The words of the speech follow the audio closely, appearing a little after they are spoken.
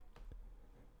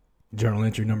Journal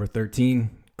entry number 13,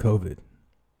 COVID.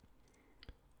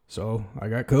 So I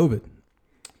got COVID.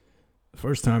 The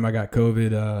first time I got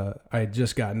COVID, I had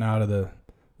just gotten out of the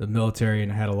military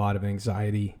and I had a lot of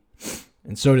anxiety.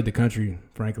 And so did the country,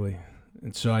 frankly.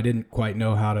 And so I didn't quite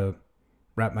know how to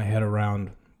wrap my head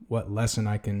around what wisdom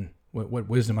I can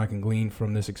glean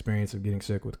from this experience of getting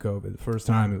sick with COVID. The first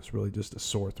time it was really just a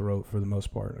sore throat for the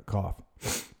most part and a cough.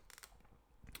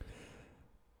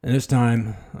 And this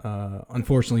time,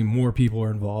 unfortunately, more people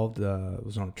are involved. I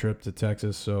was on a trip to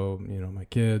Texas, so, my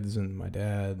kids and my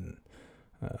dad, and,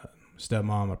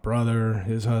 stepmom, my brother,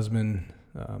 his husband,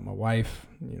 my wife,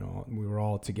 we were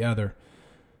all together.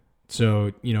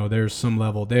 So, there's some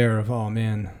level there of, oh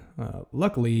man,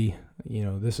 luckily,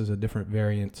 this is a different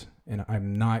variant, and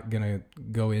I'm not going to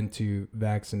go into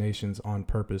vaccinations on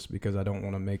purpose because I don't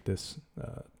want to make this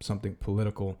something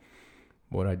political.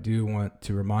 What I do want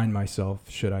to remind myself,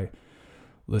 should I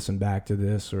listen back to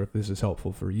this or if this is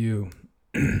helpful for you,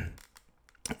 and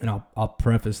I'll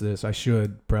preface this, I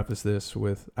should preface this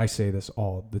with, I say this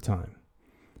all the time.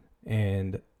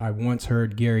 And I once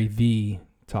heard Gary Vee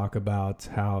talk about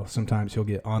how sometimes he'll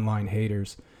get online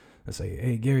haters that say,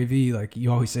 hey, Gary Vee, like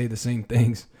you always say the same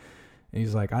things. And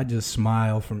he's like, I just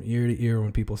smile from ear to ear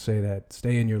when people say that.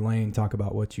 Stay in your lane, talk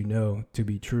about what you know to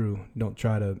be true. Don't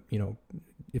try to,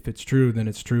 if it's true, then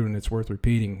it's true and it's worth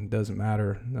repeating. It doesn't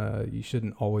matter. You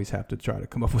shouldn't always have to try to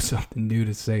come up with something new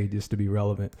to say just to be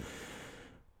relevant.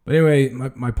 But anyway,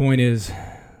 my point is,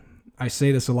 I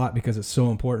say this a lot because it's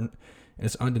so important and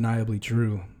it's undeniably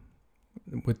true.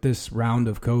 With this round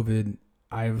of COVID,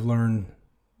 I've learned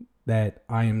that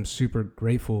I am super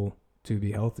grateful to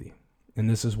be healthy. And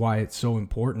this is why it's so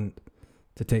important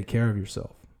to take care of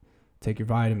yourself. Take your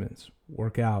vitamins,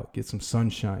 work out, get some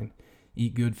sunshine,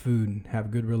 eat good food,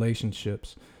 have good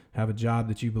relationships, have a job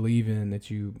that you believe in, that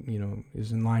you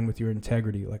is in line with your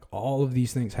integrity. Like all of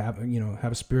these things, have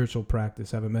a spiritual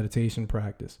practice, have a meditation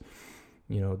practice.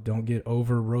 Don't get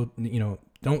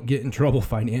don't get in trouble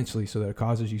financially so that it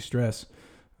causes you stress.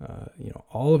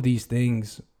 All of these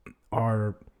things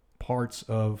are parts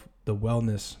of the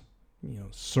wellness,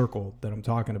 circle that I'm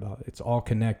talking about. It's all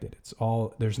connected.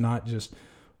 There's not just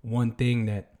one thing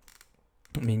that,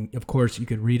 of course, you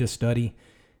could read a study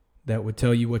that would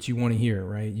tell you what you want to hear,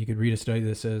 right? You could read a study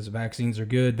that says vaccines are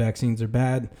good, vaccines are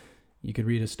bad. You could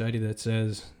read a study that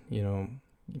says,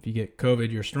 if you get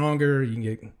COVID, you're stronger.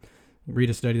 You can read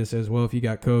a study that says, well, if you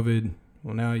got COVID,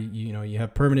 well, now, you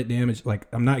have permanent damage. Like,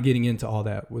 I'm not getting into all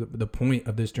that. The point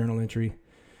of this journal entry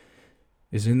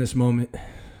is in this moment,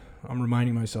 I'm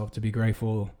reminding myself to be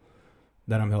grateful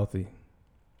that I'm healthy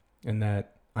and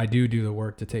that I do the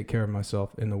work to take care of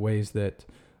myself in the ways that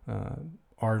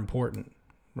are important,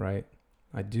 right?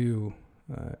 I do,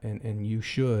 and you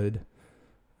should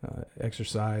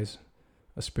exercise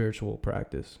a spiritual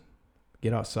practice.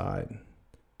 Get outside,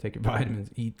 take your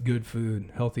vitamins, eat good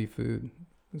food, healthy food,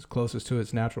 as closest to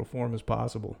its natural form as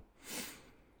possible.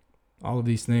 All of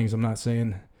these things, I'm not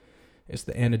saying it's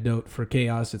the antidote for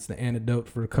chaos, it's the antidote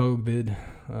for COVID,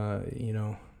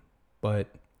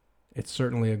 but it's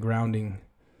certainly a grounding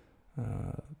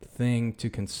thing to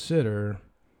consider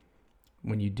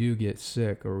when you do get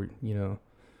sick, or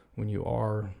when you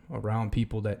are around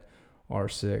people that are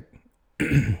sick.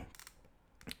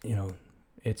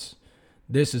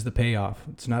 This is the payoff.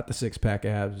 It's not the 6-pack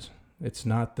abs. It's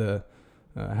not the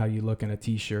how you look in a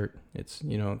t-shirt. It's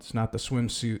not the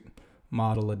swimsuit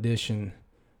model edition.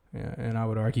 And I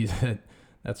would argue that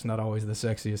that's not always the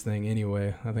sexiest thing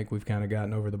anyway. I think we've kind of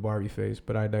gotten over the Barbie phase,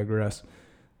 but I digress.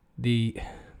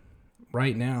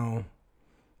 Right now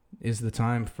is the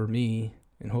time for me,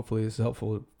 and hopefully it's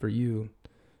helpful for you,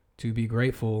 to be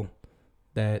grateful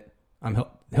that I'm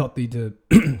healthy to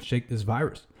shake this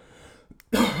virus.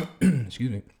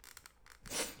 Excuse me.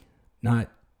 Not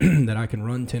that I can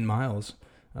run 10 miles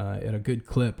at a good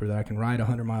clip, or that I can ride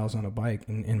 100 miles on a bike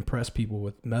and impress people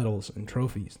with medals and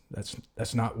trophies.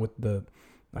 That's not what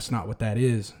that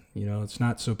is. It's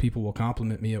not so people will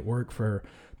compliment me at work for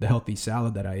the healthy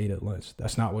salad that I ate at lunch.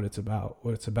 That's not what it's about.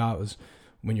 What it's about is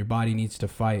when your body needs to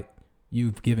fight,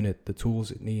 you've given it the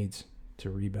tools it needs to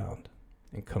rebound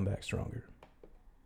and come back stronger.